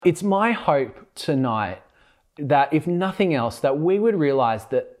It's my hope tonight that if nothing else, that we would realize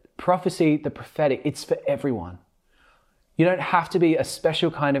that prophecy, the prophetic, it's for everyone. You don't have to be a special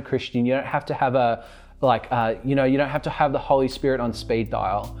kind of Christian. You don't have to have you don't have to have the Holy Spirit on speed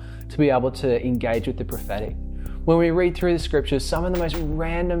dial to be able to engage with the prophetic. When we read through the scriptures, some of the most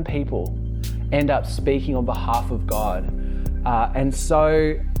random people end up speaking on behalf of God. And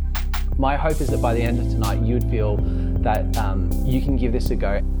so my hope is that by the end of tonight, you would feel that you can give this a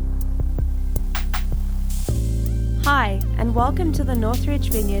go. Hi, and welcome to the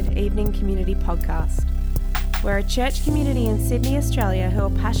Northridge Vineyard Evening Community Podcast. We're a church community in Sydney, Australia who are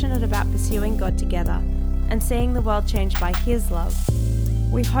passionate about pursuing God together and seeing the world changed by His love.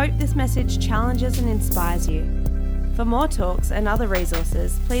 We hope this message challenges and inspires you. For more talks and other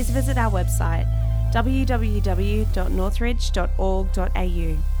resources, please visit our website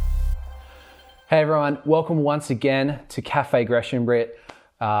www.northridge.org.au. Hey everyone, welcome once again to Cafe Gresham-Britt.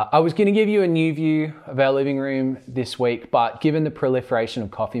 I was going to give you a new view of our living room this week, but given the proliferation of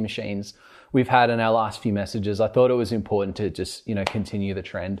coffee machines we've had in our last few messages, I thought it was important to just, continue the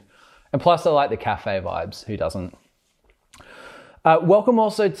trend. And plus I like the cafe vibes, who doesn't? Welcome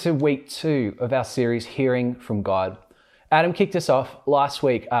also to week 2 of our series, Hearing from God. Adam kicked us off last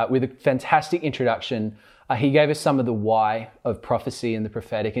week with a fantastic introduction. He gave us some of the why of prophecy and the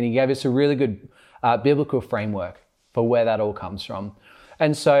prophetic, and he gave us a really good biblical framework for where that all comes from.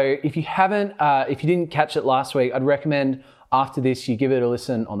 And so if you didn't catch it last week, I'd recommend after this you give it a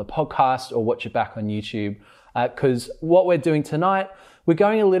listen on the podcast or watch it back on YouTube, because what we're doing tonight, we're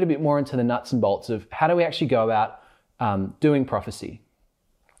going a little bit more into the nuts and bolts of how do we actually go about doing prophecy?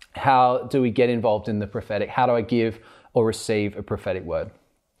 How do we get involved in the prophetic? How do I give or receive a prophetic word?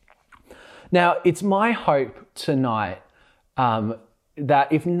 Now, it's my hope tonight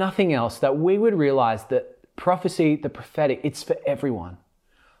that if nothing else, that we would realize that prophecy, the prophetic, it's for everyone.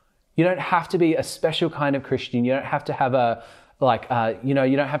 You don't have to be a special kind of Christian. You don't have to have you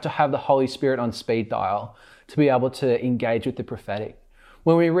don't have to have the Holy Spirit on speed dial to be able to engage with the prophetic.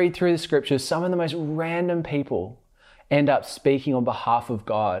 When we read through the scriptures, some of the most random people end up speaking on behalf of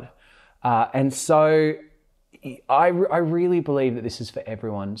God. And so I really believe that this is for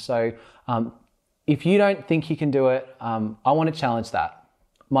everyone. So if you don't think you can do it, I want to challenge that.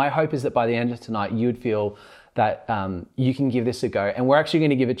 My hope is that by the end of tonight, you would feel that you can give this a go. And we're actually going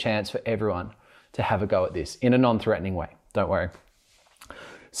to give a chance for everyone to have a go at this in a non-threatening way. Don't worry.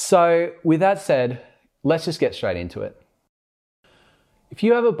 So with that said, let's just get straight into it. If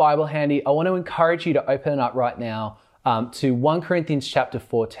you have a Bible handy, I want to encourage you to open it up right now to 1 Corinthians chapter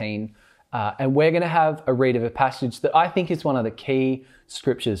 14. And we're going to have a read of a passage that I think is one of the key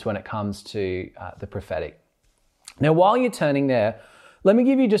scriptures when it comes to the prophetic. Now, while you're turning there, let me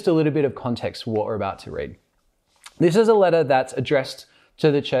give you just a little bit of context for what we're about to read. This is a letter that's addressed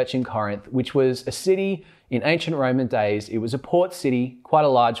to the church in Corinth, which was a city in ancient Roman days. It was a port city, quite a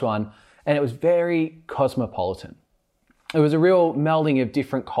large one, and it was very cosmopolitan. It was a real melding of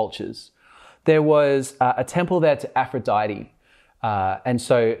different cultures. There was a temple there to Aphrodite, and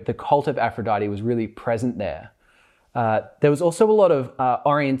so the cult of Aphrodite was really present there. There was also a lot of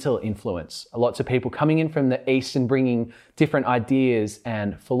Oriental influence, lots of people coming in from the East and bringing different ideas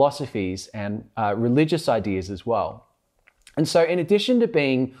and philosophies and religious ideas as well. And so in addition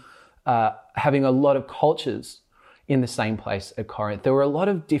to having a lot of cultures in the same place at Corinth, there were a lot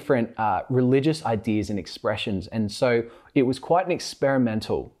of different religious ideas and expressions. And so it was quite an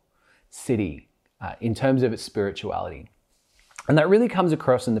experimental city in terms of its spirituality. And that really comes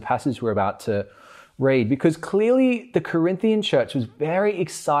across in the passage we're about to read, because clearly the Corinthian church was very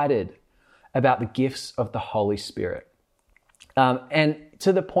excited about the gifts of the Holy Spirit. And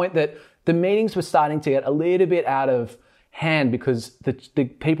to the point that the meetings were starting to get a little bit out of hand because the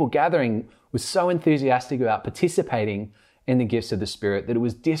people gathering was so enthusiastic about participating in the gifts of the Spirit that it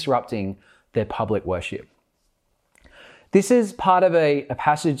was disrupting their public worship. This is part of a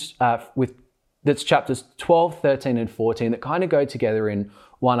passage that's chapters 12, 13, and 14 that kind of go together in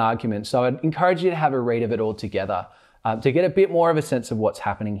one argument. So I'd encourage you to have a read of it all together to get a bit more of a sense of what's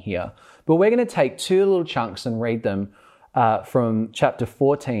happening here. But we're going to take 2 little chunks and read them from chapter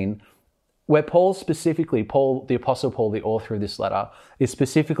 14, where the Apostle Paul, the author of this letter, is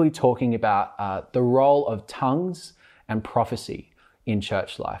specifically talking about the role of tongues and prophecy in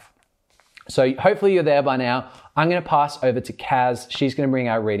church life. So hopefully you're there by now. I'm going to pass over to Kaz. She's going to bring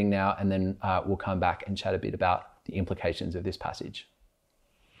our reading now, and then we'll come back and chat a bit about the implications of this passage.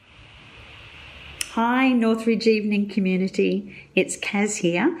 Hi, Northridge Evening Community. It's Kaz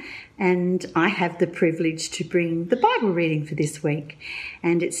here, and I have the privilege to bring the Bible reading for this week,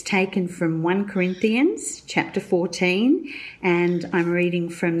 and it's taken from 1 Corinthians chapter 14, and I'm reading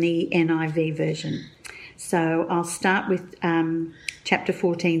from the NIV version. So I'll start with chapter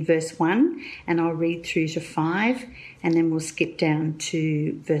 14 verse 1, and I'll read through to 5, and then we'll skip down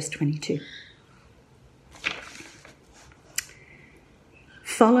to verse 22.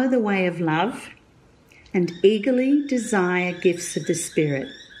 Follow the way of love and eagerly desire gifts of the Spirit,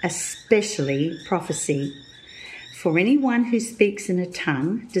 especially prophecy. For anyone who speaks in a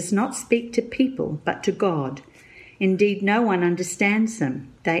tongue does not speak to people but to God. Indeed, no one understands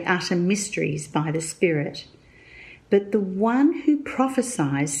them. They utter mysteries by the Spirit. But the one who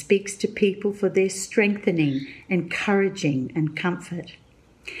prophesies speaks to people for their strengthening, encouraging, and comfort.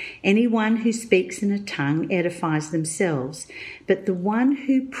 Anyone who speaks in a tongue edifies themselves, but the one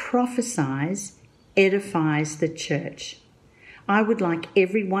who prophesies edifies the church. I would like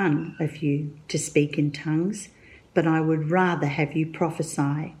every one of you to speak in tongues, but I would rather have you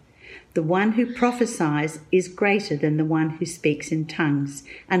prophesy. The one who prophesies is greater than the one who speaks in tongues,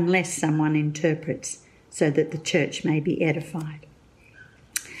 unless someone interprets, so that the church may be edified.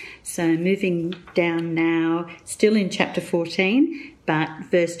 So moving down now, still in chapter 14, but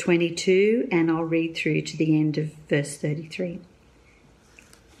verse 22, and I'll read through to the end of verse 33.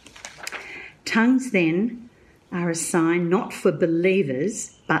 Tongues then are a sign not for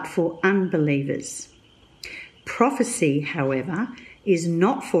believers, but for unbelievers. Prophecy, however, is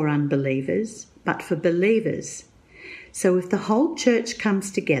not for unbelievers, but for believers. So if the whole church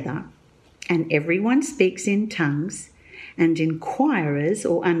comes together and everyone speaks in tongues and inquirers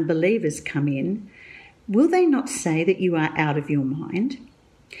or unbelievers come in, will they not say that you are out of your mind?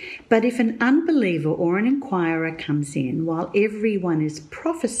 But if an unbeliever or an inquirer comes in while everyone is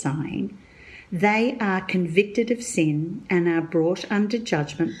prophesying, they are convicted of sin and are brought under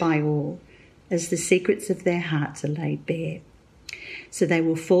judgment by all, as the secrets of their hearts are laid bare. So they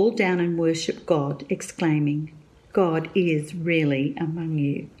will fall down and worship God, exclaiming, God is really among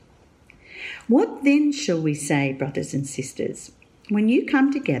you. What then shall we say, brothers and sisters? When you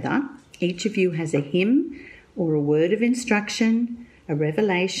come together, each of you has a hymn or a word of instruction, a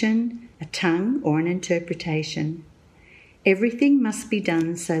revelation, a tongue or an interpretation. Everything must be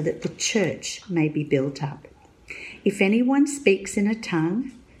done so that the church may be built up. If anyone speaks in a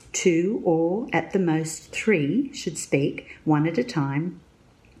tongue, 2 or at the most 3 should speak, one at a time,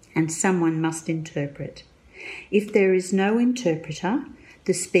 and someone must interpret. If there is no interpreter,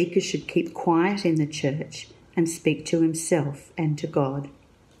 the speaker should keep quiet in the church and speak to himself and to God.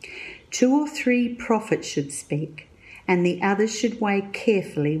 2 or 3 prophets should speak, and the others should weigh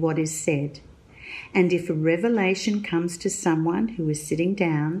carefully what is said. And if a revelation comes to someone who is sitting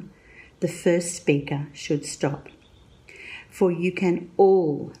down, the first speaker should stop. For you can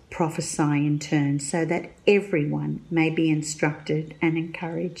all prophesy in turn, so that everyone may be instructed and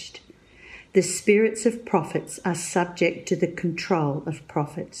encouraged. The spirits of prophets are subject to the control of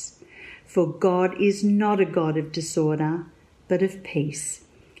prophets. For God is not a God of disorder, but of peace,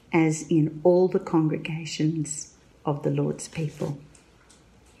 as in all the congregations of the Lord's people.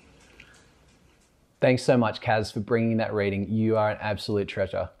 Thanks so much, Kaz, for bringing that reading. You are an absolute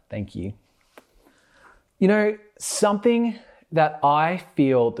treasure. Thank you. You know, something that I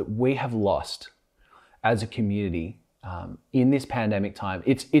feel that we have lost as a community in this pandemic time,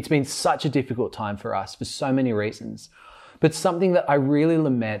 it's been such a difficult time for us for so many reasons, but something that I really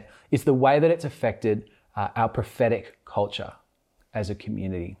lament is the way that it's affected our prophetic culture as a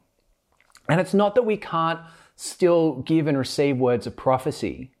community. And it's not that we can't still give and receive words of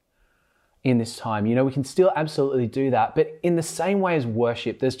prophecy in this time. You know, we can still absolutely do that. But in the same way as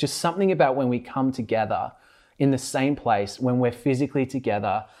worship, there's just something about when we come together in the same place, when we're physically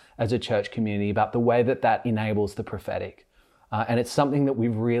together as a church community, about the way that that enables the prophetic. And it's something that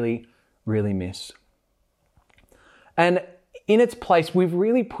we've really, really missed. And in its place, we've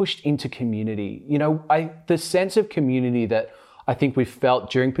really pushed into community. You know, the sense of community that I think we've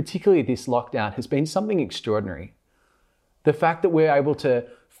felt during particularly this lockdown has been something extraordinary. The fact that we're able to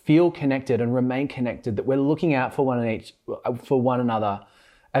feel connected and remain connected, that we're looking out for one another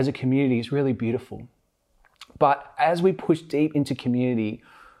as a community is really beautiful. But as we push deep into community,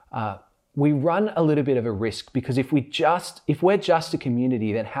 we run a little bit of a risk, because if we're just a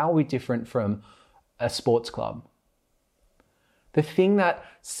community, then how are we different from a sports club? The thing that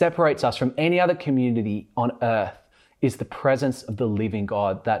separates us from any other community on earth is the presence of the living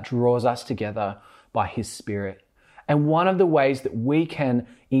God that draws us together by His Spirit. And one of the ways that we can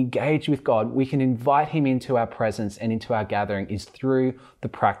engage with God, we can invite Him into our presence and into our gathering, is through the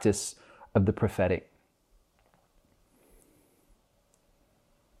practice of the prophetic.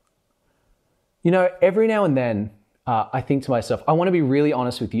 Every now and then, I think to myself, I want to be really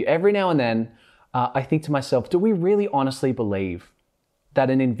honest with you. Every now and then, I think to myself, do we really honestly believe that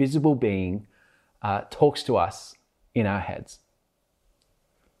an invisible being talks to us in our heads?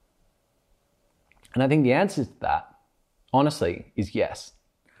 And I think the answer to that, honestly, is yes.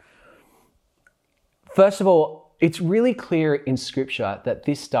 First of all, it's really clear in Scripture that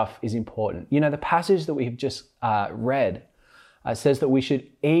this stuff is important. The passage that we've just read says that we should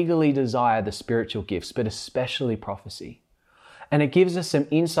eagerly desire the spiritual gifts, but especially prophecy. And it gives us some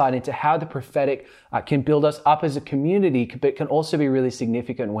insight into how the prophetic can build us up as a community, but can also be really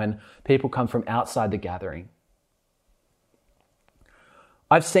significant when people come from outside the gathering.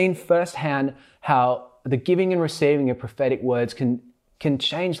 I've seen firsthand how the giving and receiving of prophetic words can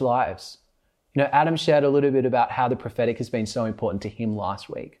change lives. Adam shared a little bit about how the prophetic has been so important to him last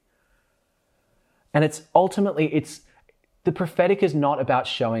week. And it's the prophetic is not about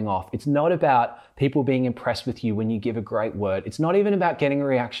showing off. It's not about people being impressed with you when you give a great word. It's not even about getting a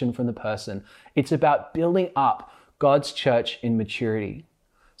reaction from the person. It's about building up God's church in maturity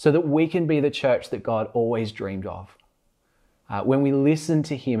so that we can be the church that God always dreamed of. When we listen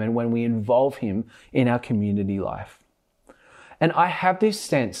to him and when we involve him in our community life. And I have this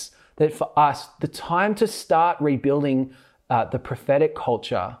sense that for us, the time to start rebuilding the prophetic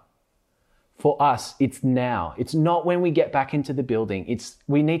culture, for us, it's now. It's not when we get back into the building.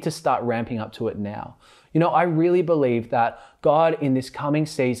 We need to start ramping up to it now. I really believe that God in this coming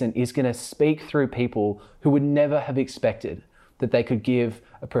season is going to speak through people who would never have expected that they could give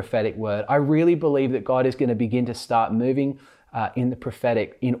a prophetic word. I really believe that God is going to begin to start moving in the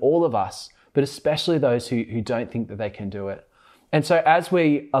prophetic in all of us, but especially those who don't think that they can do it. And so as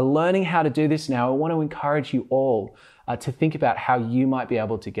we are learning how to do this now, I want to encourage you all to think about how you might be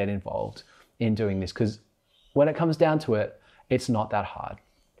able to get involved in doing this, because when it comes down to it, it's not that hard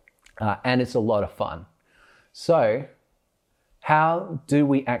and it's a lot of fun. So how do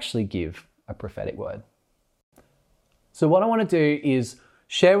we actually give a prophetic word? So what I want to do is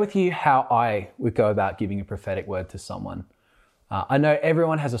share with you how I would go about giving a prophetic word to someone. I know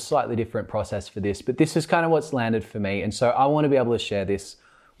everyone has a slightly different process for this, but this is kind of what's landed for me. And so I want to be able to share this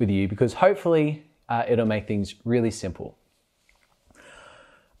with you because hopefully it'll make things really simple.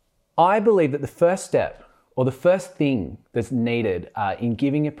 I believe that the first step or the first thing that's needed in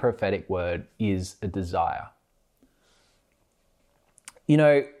giving a prophetic word is a desire.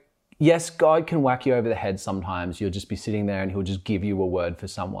 Yes, God can whack you over the head sometimes. You'll just be sitting there and he'll just give you a word for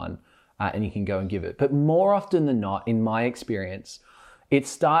someone. And you can go and give it. But more often than not, in my experience, it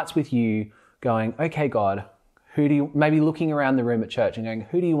starts with you going, okay, God, maybe looking around the room at church and going,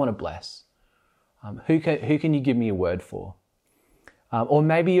 who do you want to bless? Who can you give me a word for? Or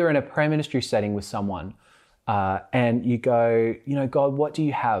maybe you're in a prayer ministry setting with someone and you go, God, what do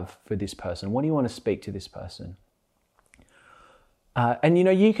you have for this person? What do you want to speak to this person? And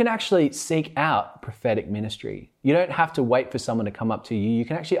you can actually seek out prophetic ministry. You don't have to wait for someone to come up to you. You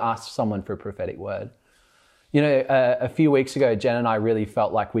can actually ask someone for a prophetic word. A few weeks ago, Jen and I really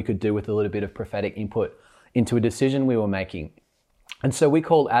felt like we could do with a little bit of prophetic input into a decision we were making. And so we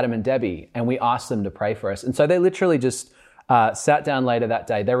called Adam and Debbie and we asked them to pray for us. And so they literally just sat down later that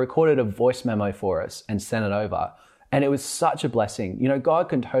day. They recorded a voice memo for us and sent it over. And it was such a blessing. God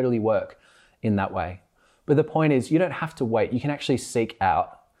can totally work in that way. But the point is, you don't have to wait. You can actually seek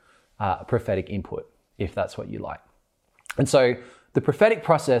out prophetic input if that's what you like. And so the prophetic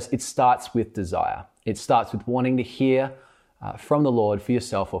process, it starts with desire. It starts with wanting to hear from the Lord for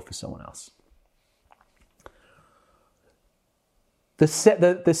yourself or for someone else. The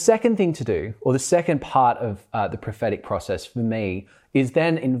second thing to do, or the second part of the prophetic process for me, is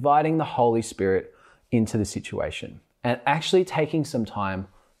then inviting the Holy Spirit into the situation and actually taking some time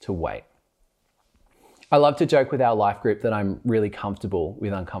to wait. I love to joke with our life group that I'm really comfortable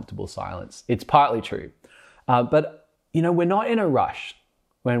with uncomfortable silence. It's partly true. But we're not in a rush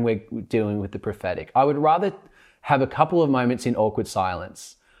when we're dealing with the prophetic. I would rather have a couple of moments in awkward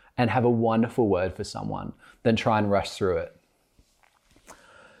silence and have a wonderful word for someone than try and rush through it.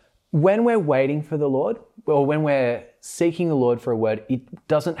 When we're waiting for the Lord, or when we're seeking the Lord for a word, it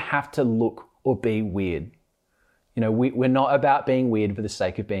doesn't have to look or be weird. We're not about being weird for the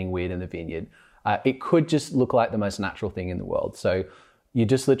sake of being weird in the vineyard. It could just look like the most natural thing in the world. So you're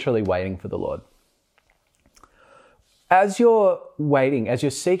just literally waiting for the Lord. As you're waiting, as you're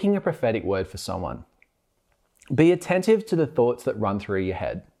seeking a prophetic word for someone, be attentive to the thoughts that run through your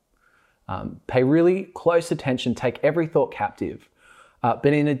head. Pay really close attention, take every thought captive. But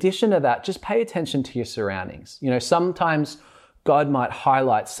in addition to that, just pay attention to your surroundings. Sometimes God might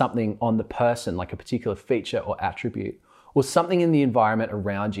highlight something on the person, like a particular feature or attribute. or something in the environment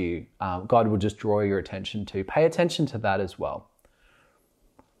around you, God will just draw your attention to. Pay attention to that as well.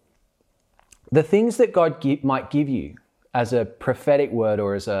 The things that God might give you as a prophetic word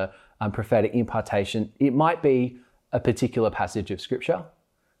or as a prophetic impartation, it might be a particular passage of scripture,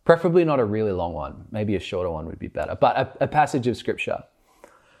 preferably not a really long one. Maybe a shorter one would be better, but a passage of scripture.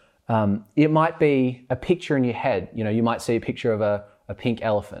 It might be a picture in your head. You might see a picture of a pink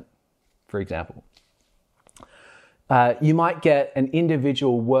elephant, for example. You might get an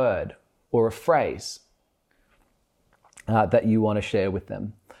individual word or a phrase that you want to share with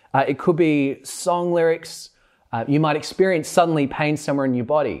them. It could be song lyrics. You might experience suddenly pain somewhere in your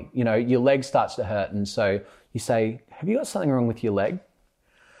body. Your leg starts to hurt, and so you say, "Have you got something wrong with your leg?"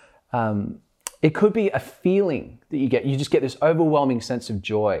 It could be a feeling that you get. You just get this overwhelming sense of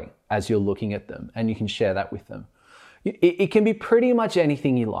joy as you're looking at them, and you can share that with them. It can be pretty much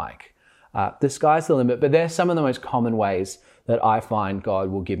anything you like. The sky's the limit, but they're some of the most common ways that I find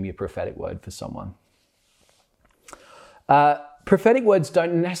God will give me a prophetic word for someone. Prophetic words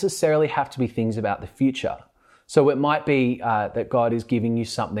don't necessarily have to be things about the future. So it might be that God is giving you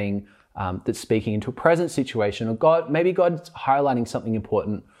something that's speaking into a present situation, or maybe God's highlighting something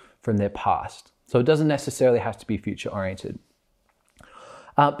important from their past. So it doesn't necessarily have to be future oriented.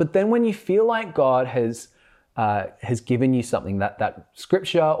 But then when you feel like God has given you something, that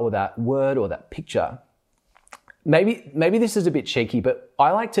scripture or that word or that picture, maybe this is a bit cheeky, but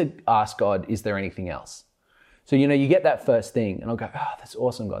I like to ask God, is there anything else? So, you get that first thing and I'll go, "Oh, that's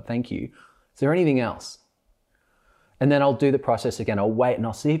awesome, God, thank you. Is there anything else?" And then I'll do the process again. I'll wait and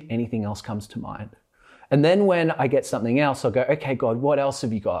I'll see if anything else comes to mind. And then when I get something else, I'll go, "Okay, God, what else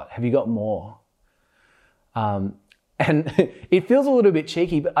have you got? Have you got more?" And it feels a little bit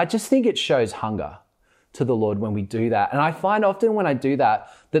cheeky, but I just think it shows hunger to the Lord when we do that. And I find often when I do that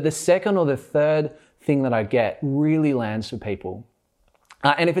the second or the third thing that I get really lands for people.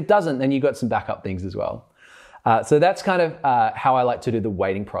 And if it doesn't, then you've got some backup things as well. So that's kind of how I like to do the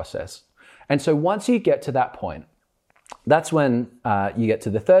waiting process. And so once you get to that point, that's when you get to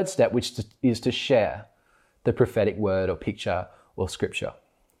the third step, which is to share the prophetic word or picture or scripture.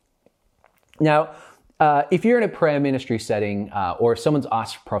 Now, if you're in a prayer ministry setting or if someone's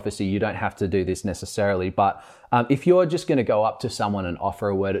asked for prophecy, you don't have to do this necessarily. But if you're just going to go up to someone and offer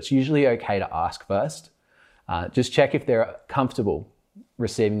a word, it's usually okay to ask first. Just check if they're comfortable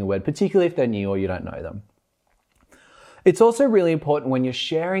receiving the word, particularly if they're new or you don't know them. It's also really important when you're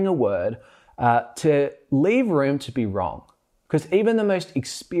sharing a word to leave room to be wrong, because even the most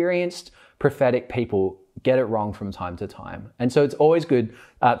experienced prophetic people get it wrong from time to time. And so it's always good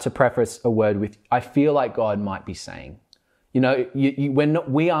to preface a word with, "I feel like God might be saying."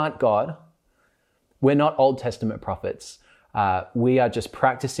 We aren't God. We're not Old Testament prophets. We are just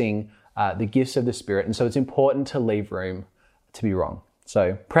practicing the gifts of the Spirit. And so it's important to leave room to be wrong.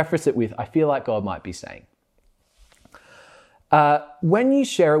 So preface it with, "I feel like God might be saying." When you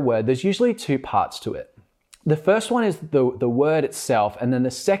share a word, there's usually two parts to it. The first one is the word itself, and then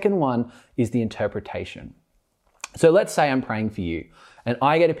the second one is the interpretation. So let's say I'm praying for you, and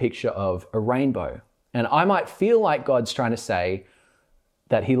I get a picture of a rainbow, and I might feel like God's trying to say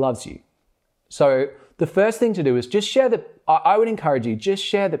that He loves you. So the first thing to do is just I would encourage you, just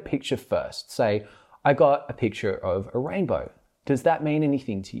share the picture first. Say, "I got a picture of a rainbow. Does that mean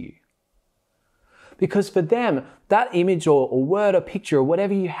anything to you?" Because for them, that image or word or picture or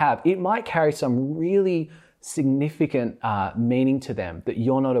whatever you have, it might carry some really significant meaning to them that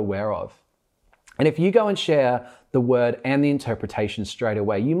you're not aware of. And if you go and share the word and the interpretation straight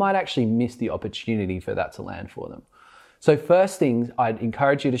away, you might actually miss the opportunity for that to land for them. So first thing, I'd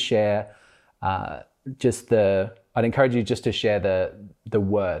encourage you to share just to share the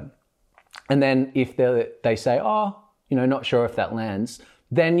word. And then if they say, not sure if that lands,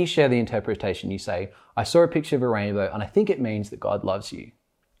 then you share the interpretation. You say, "I saw a picture of a rainbow and I think it means that God loves you."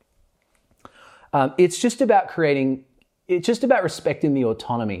 It's just about respecting the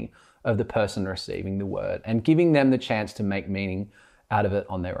autonomy of the person receiving the word and giving them the chance to make meaning out of it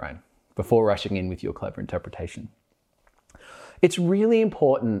on their own before rushing in with your clever interpretation. It's really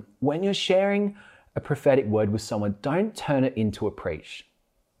important when you're sharing a prophetic word with someone, don't turn it into a preach.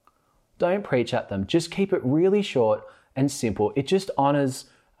 Don't preach at them. Just keep it really short and simple. It just honors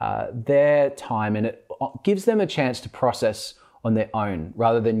their time and it gives them a chance to process on their own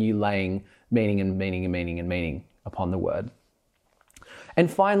rather than you laying meaning upon the word. And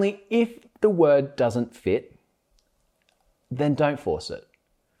finally, if the word doesn't fit, then don't force it.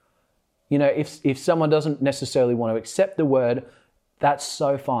 If someone doesn't necessarily want to accept the word, that's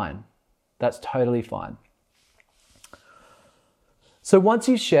so fine. That's totally fine. So once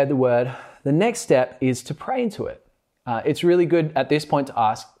you've shared the word, the next step is to pray into it. It's really good at this point to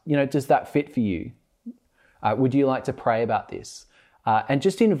ask, does that fit for you? Would you like to pray about this? And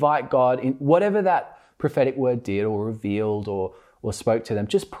just invite God in whatever that prophetic word did or revealed or spoke to them.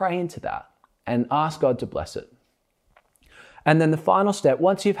 Just pray into that and ask God to bless it. And then the final step,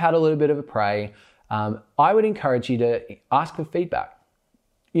 once you've had a little bit of a pray, I would encourage you to ask for feedback.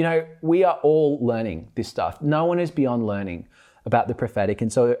 We are all learning this stuff. No one is beyond learning about the prophetic.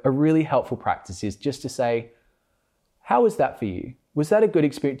 And so a really helpful practice is just to say, how was that for you? Was that a good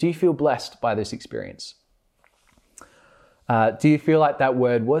experience? Do you feel blessed by this experience? Do you feel like that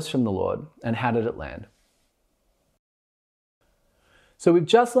word was from the Lord? And how did it land? So we've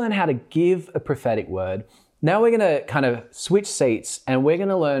just learned how to give a prophetic word. Now we're going to kind of switch seats and we're going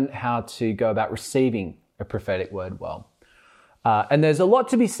to learn how to go about receiving a prophetic word well. And there's a lot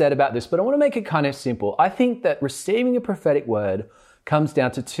to be said about this, but I want to make it kind of simple. I think that receiving a prophetic word comes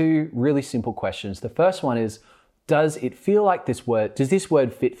down to two really simple questions. The first one is, does this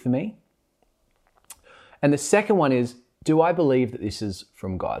word fit for me? And the second one is, do I believe that this is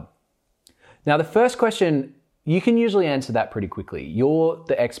from God? Now, the first question, you can usually answer that pretty quickly. You're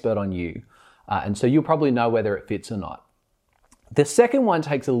the expert on you. And so you'll probably know whether it fits or not. The second one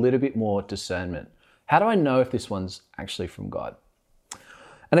takes a little bit more discernment. How do I know if this one's actually from God?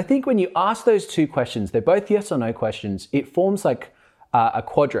 And I think when you ask those two questions, they're both yes or no questions, it forms like a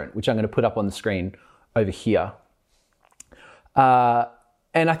quadrant, which I'm going to put up on the screen over here. And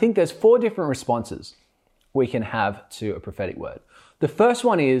I think there's 4 different responses we can have to a prophetic word. The first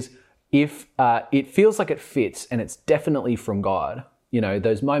one is if it feels like it fits and it's definitely from God,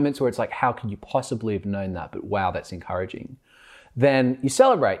 those moments where it's like, how could you possibly have known that? But wow, that's encouraging. Then you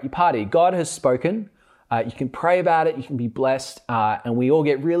celebrate, you party. God has spoken. You can pray about it. You can be blessed. And we all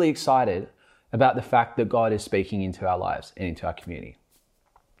get really excited about the fact that God is speaking into our lives and into our community.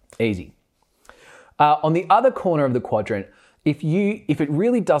 Easy. On the other corner of the quadrant, if it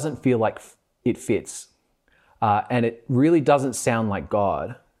really doesn't feel like it fits and it really doesn't sound like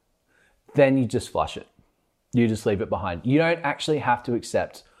God, then you just flush it. You just leave it behind. You don't actually have to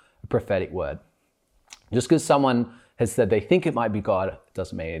accept a prophetic word. Just because someone has said they think it might be God,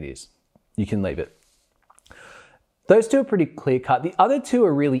 doesn't mean it is. You can leave it. Those two are pretty clear cut. The other two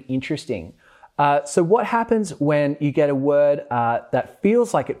are really interesting. So what happens when you get a word that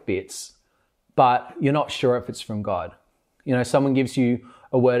feels like it fits, but you're not sure if it's from God? Someone gives you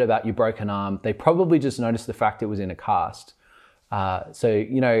a word about your broken arm. They probably just noticed the fact it was in a cast. So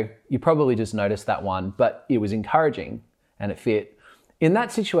you probably just noticed that one, but it was encouraging and it fit. In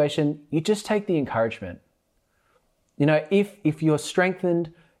that situation, you just take the encouragement. If you're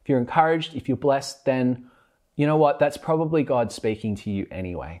strengthened, if you're encouraged, if you're blessed, then you know what? That's probably God speaking to you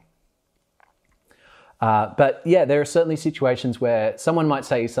anyway. But yeah, there are certainly situations where someone might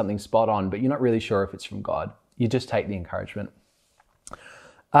say something spot on, but you're not really sure if it's from God. You just take the encouragement.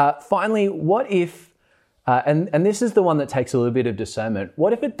 Finally, what if, and this is the one that takes a little bit of discernment,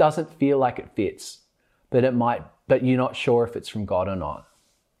 what if it doesn't feel like it fits, but you're not sure if it's from God or not?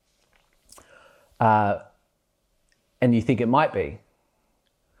 And you think it might be.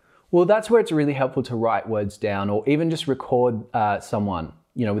 Well, that's where it's really helpful to write words down or even just record someone,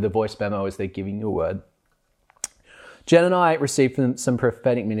 with a voice memo as they're giving you a word. Jen and I received some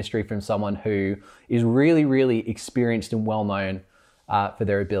prophetic ministry from someone who is really, really experienced and well-known for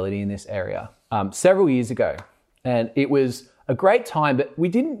their ability in this area several years ago. And it was a great time, but we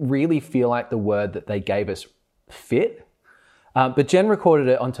didn't really feel like the word that they gave us fit. But Jen recorded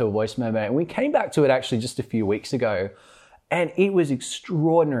it onto a voice memo and we came back to it actually just a few weeks ago. And it was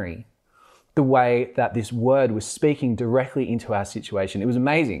extraordinary the way that this word was speaking directly into our situation. It was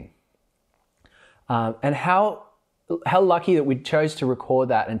amazing. And how lucky that we chose to record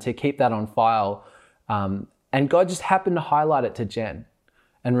that and to keep that on file. And God just happened to highlight it to Jen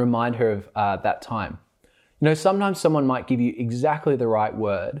and remind her of that time. Sometimes someone might give you exactly the right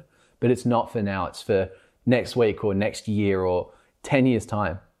word, but it's not for now. It's for next week or next year or 10 years'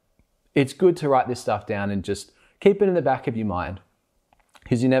 time. It's good to write this stuff down and just keep it in the back of your mind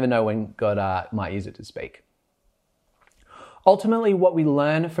because you never know when God might use it to speak. Ultimately, what we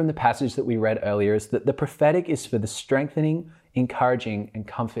learn from the passage that we read earlier is that the prophetic is for the strengthening, encouraging, and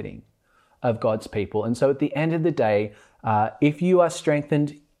comforting of God's people. And so at the end of the day, if you are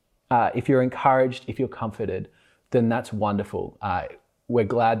strengthened, if you're encouraged, if you're comforted, then that's wonderful. We're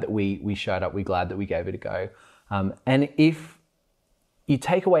glad that we showed up. We're glad that we gave it a go. And if you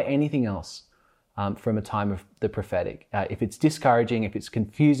take away anything else from a time of the prophetic, if it's discouraging, if it's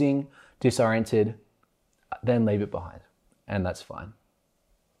confusing, disoriented, then leave it behind. And that's fine.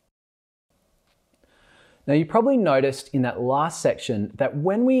 Now, you probably noticed in that last section that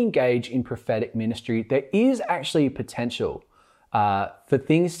when we engage in prophetic ministry, there is actually potential for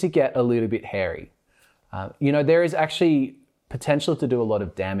things to get a little bit hairy. There is actually potential to do a lot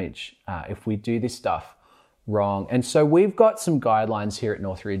of damage if we do this stuff wrong. And so we've got some guidelines here at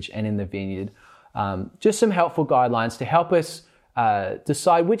Northridge and in the Vineyard, just some helpful guidelines to help us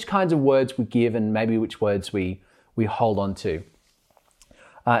decide which kinds of words we give and maybe which words we hold on to.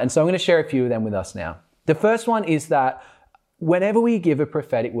 And so I'm going to share a few of them with us now. The first one is that whenever we give a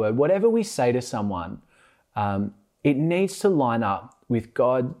prophetic word, whatever we say to someone, it needs to line up with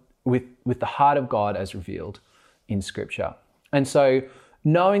God, with the heart of God as revealed in Scripture. And so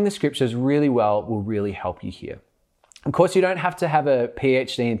knowing the Scriptures really well will really help you here. Of course, you don't have to have a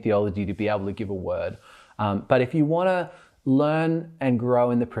PhD in theology to be able to give a word. But if you want to learn and grow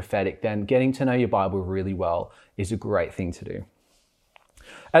in the prophetic, then getting to know your Bible really well is a great thing to do.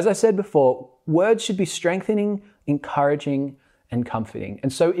 As I said before, words should be strengthening, encouraging, and comforting.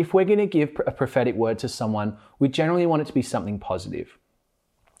 And so if we're going to give a prophetic word to someone, we generally want it to be something positive.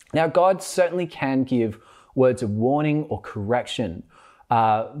 Now, God certainly can give words of warning or correction,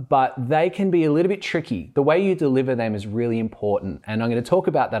 but they can be a little bit tricky. The way you deliver them is really important, and I'm going to talk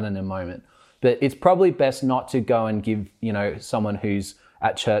about that in a moment. But it's probably best not to go and give, someone who's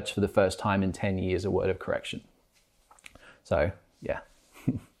at church for the first time in 10 years a word of correction. So, yeah.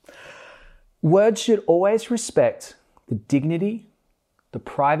 Words should always respect the dignity, the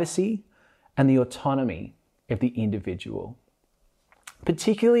privacy, and the autonomy of the individual.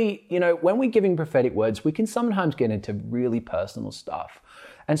 Particularly, when we're giving prophetic words, we can sometimes get into really personal stuff.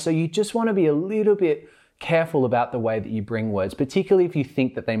 And so you just want to be a little bit careful about the way that you bring words, particularly if you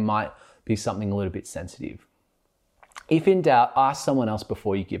think that they might be something a little bit sensitive. If in doubt, ask someone else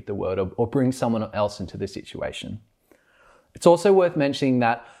before you give the word or bring someone else into the situation. It's also worth mentioning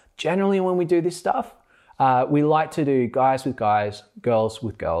that generally when we do this stuff, we like to do guys with guys, girls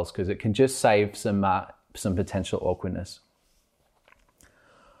with girls, because it can just save some potential awkwardness.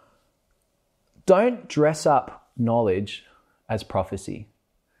 Don't dress up knowledge as prophecy.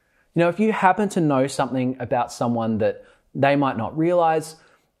 If you happen to know something about someone that they might not realize,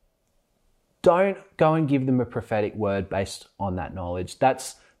 don't go and give them a prophetic word based on that knowledge.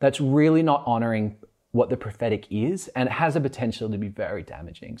 That's really not honoring what the prophetic is, and it has a potential to be very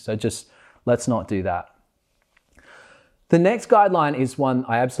damaging. So just let's not do that. The next guideline is one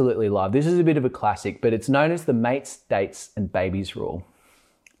I absolutely love. This is a bit of a classic, but it's known as the mates, dates, and babies rule.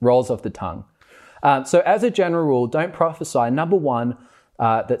 Rolls off the tongue. So as a general rule, don't prophesy, number one,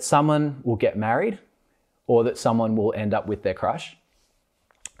 that someone will get married or that someone will end up with their crush.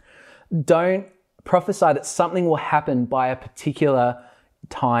 Don't prophesy that something will happen by a particular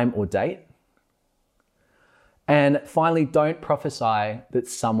time or date. And finally, don't prophesy that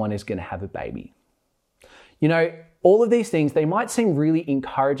someone is going to have a baby. All of these things, they might seem really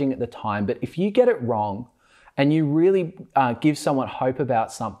encouraging at the time, but if you get it wrong and you really give someone hope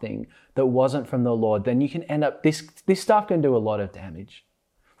about something that wasn't from the Lord, then you can end up, this stuff can do a lot of damage.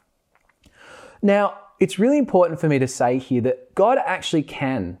 Now, it's really important for me to say here that God actually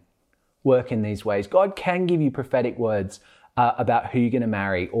can work in these ways. God can give you prophetic words about who you're going to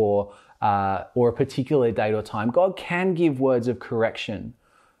marry or a particular date or time. God can give words of correction,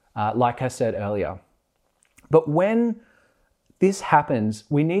 like I said earlier. But when this happens,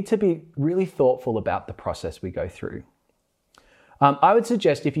 we need to be really thoughtful about the process we go through. I would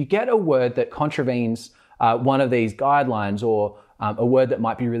suggest if you get a word that contravenes one of these guidelines or a word that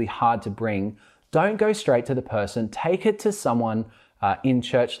might be really hard to bring, don't go straight to the person. Take it to someone in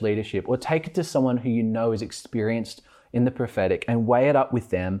church leadership, or take it to someone who you know is experienced in the prophetic and weigh it up with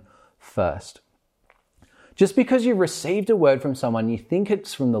them first. Just because you received a word from someone, you think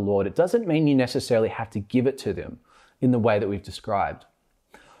it's from the Lord, it doesn't mean you necessarily have to give it to them in the way that we've described.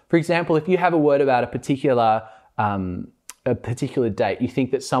 For example, if you have a word about a particular date, you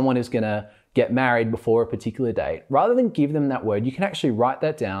think that someone is going to get married before a particular date, rather than give them that word, you can actually write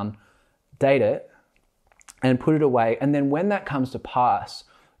that down, date it, and put it away. And then when that comes to pass,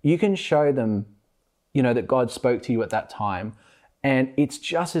 you can show them, that God spoke to you at that time, and it's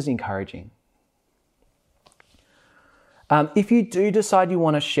just as encouraging. If you do decide you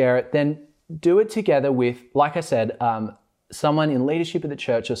want to share it, then do it together with, like I said, someone in leadership of the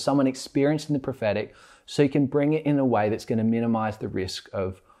church or someone experienced in the prophetic, so you can bring it in a way that's going to minimize the risk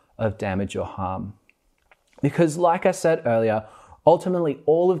of damage or harm. Because like I said earlier, ultimately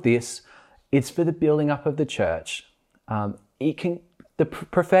all of this, it's for the building up of the church. The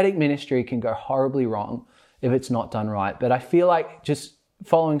prophetic ministry can go horribly wrong if it's not done right. But I feel like just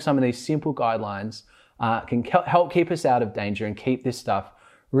following some of these simple guidelines can help keep us out of danger and keep this stuff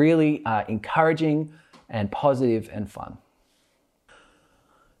really encouraging and positive and fun.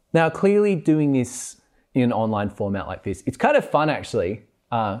 Now, clearly doing this in an online format like this, it's kind of fun actually.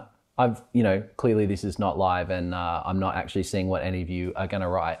 Clearly this is not live and I'm not actually seeing what any of you are going to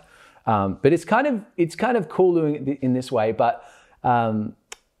write. But it's kind of cool doing it in this way. But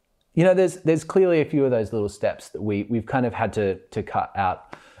there's clearly a few of those little steps that we've kind of had to cut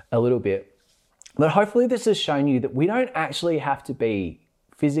out a little bit. But hopefully this has shown you that we don't actually have to be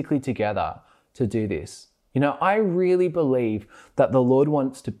physically together to do this. I really believe that the Lord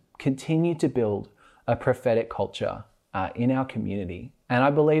wants to continue to build a prophetic culture in our community. And I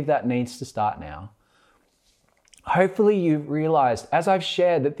believe that needs to start now. Hopefully you've realized, as I've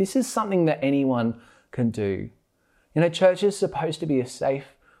shared, that this is something that anyone can do. Church is supposed to be a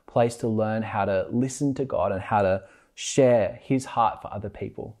safe place to learn how to listen to God and how to share his heart for other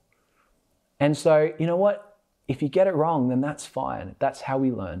people. And so, you know what? If you get it wrong, then that's fine. That's how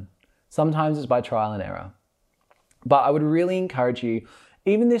we learn. Sometimes it's by trial and error. But I would really encourage you,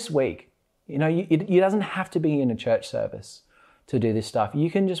 even this week, it doesn't have to be in a church service to do this stuff. You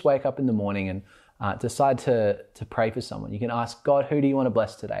can just wake up in the morning and decide to pray for someone. You can ask God, who do you want to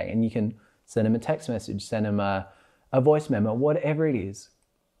bless today? And you can send him a text message, send him a voice memo, whatever it is.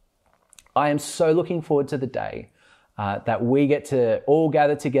 I am so looking forward to the day that we get to all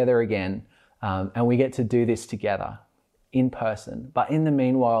gather together again and we get to do this together in person. But in the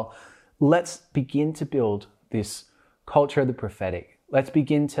meanwhile, let's begin to build this culture of the prophetic. Let's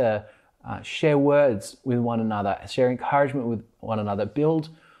begin to share words with one another, share encouragement with one another, build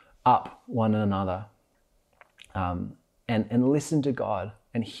up one another, and listen to God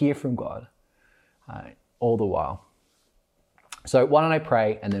and hear from God all the while. So why don't I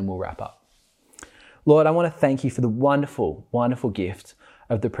pray and then we'll wrap up. Lord, I want to thank you for the wonderful, wonderful gift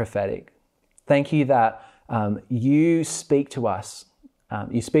of the prophetic. Thank you that you speak to us.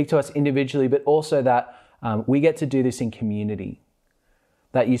 You speak to us individually, but also that we get to do this in community,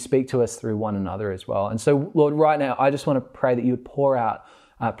 that you speak to us through one another as well. And so, Lord, right now, I just want to pray that you would pour out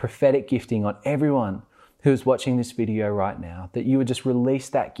prophetic gifting on everyone who is watching this video right now, that you would just release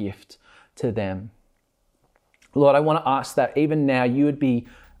that gift to them. Lord, I want to ask that even now you would be,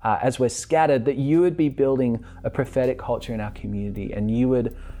 as we're scattered, that you would be building a prophetic culture in our community and you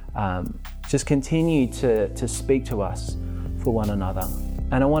would just continue to speak to us for one another.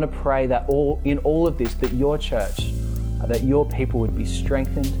 And I want to pray that in all of this, that your church, that your people would be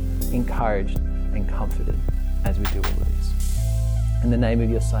strengthened, encouraged, and comforted as we do all of this. In the name of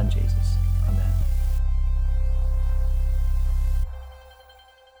your Son, Jesus.